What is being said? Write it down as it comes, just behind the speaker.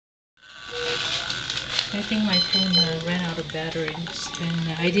I think my phone ran out of battery, and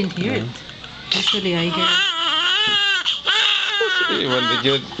I didn't hear it. Usually I hear it.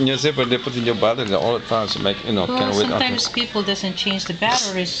 When you zipper, they put in your battery all the time to make, kind of wait. Sometimes people doesn't change the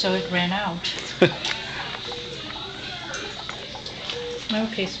batteries, so it ran out.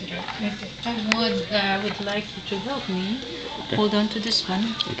 Okay, sweetheart. Okay. I would like you to help me. Okay. Hold on to this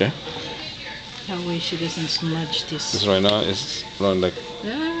one. Okay. That way she doesn't smudge this. This right now is around like.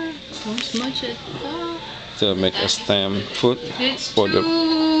 Don't smudge it. To make a stamp food for the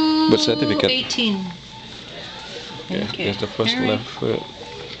birth certificate. 18. Okay, here's the first left foot.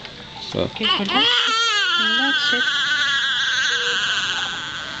 So. Okay, relax it.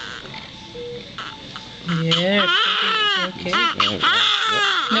 Yeah, okay.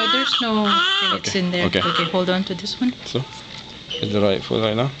 No, there's no things in there. Okay, hold on to this one. So, is the right foot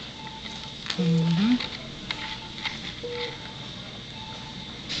right now? Mm-hmm.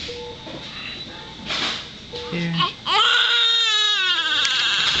 Here.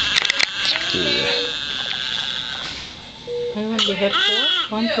 Yeah. I only have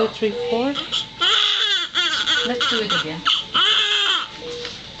 4. 1, 2, 3, 4. Let's do it again.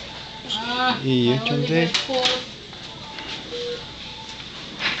 You I can only do have 4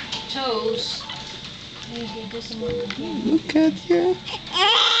 toes. Maybe this one again. Look at you.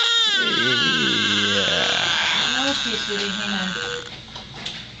 Yeah. No, please, really, hang on.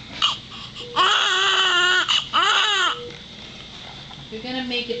 We're gonna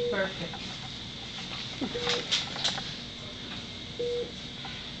make it perfect.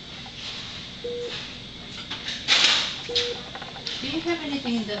 Do you have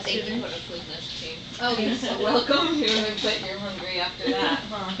anything in that syringe? Thank you for the food, Miss Kim. Oh, You're so welcome. But you're hungry after that,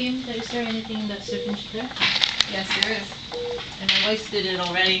 huh? Kim, is there anything in that syringe there? Yes, there is. And I wasted it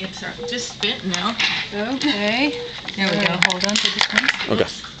already. It's just spent now. Okay. There we go. Hold on to this one. Okay.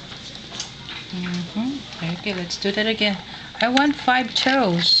 Okay, let's do that again. I want 5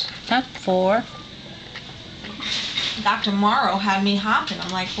 toes, not 4. Dr. Morrow had me hopping. I'm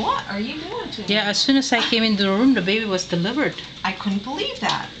like, what are you doing to me? Yeah, as soon as I came into the room, the baby was delivered. I couldn't believe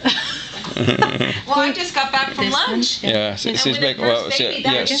that. Well, I just got back from lunch. Yeah, she's back. Well,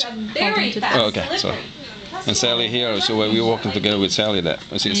 yes. Very fast. Oh, okay, so. And Sally here, so we're working together with Sally that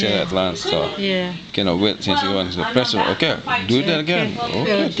she's here at lunch, so Yeah. cannot wait since you want to the president. Okay, do that again.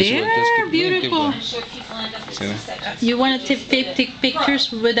 Okay, There, beautiful. See? You want to take pictures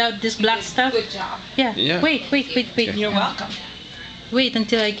without this black stuff? Good job. Yeah. Yeah. Wait. You're welcome. Wait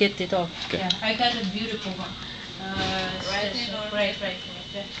until I get it off. Okay. Yeah, I got a beautiful one. Right.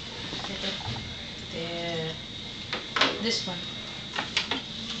 There. This one.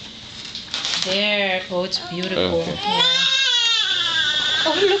 There. Oh, it's beautiful. Okay. Yeah.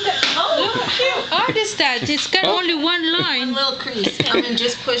 Oh, look at how cute. What is that? It's got only one One line. little crease. I'm gonna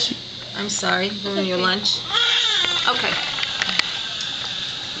just push. I'm sorry, doing your lunch. Okay.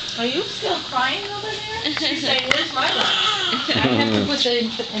 Are you still crying over there? She's saying, "Where's my lunch?" I have to put the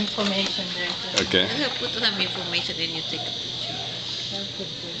information there. Okay. I have put some information and you take a picture. I'll put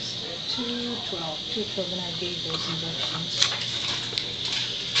this 212 and I gave those instructions.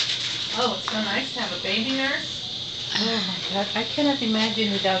 Oh, it's so nice to have a baby nurse. Oh my God, I cannot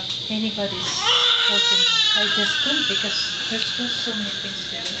imagine without anybody's helping. I just couldn't because there's just so many things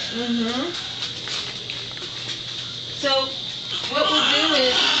to do. So, what we'll do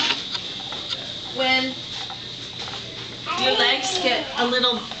is, when your legs get a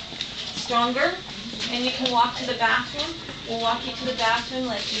little stronger and you can walk to the bathroom, we'll walk you to the bathroom,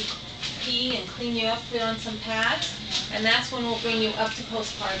 let you pee and clean you up, put on some pads, and that's when we'll bring you up to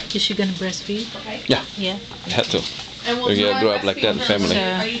postpartum. Is she gonna breastfeed? Okay? Yeah. Yeah. Had to. And we'll You do gotta our grow up like that in breastfeeding family.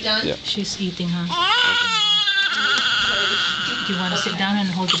 first. Are you done? Yeah. She's eating, huh? Do you want to sit down and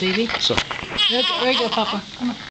hold the baby? So. There you go, Papa. Come on.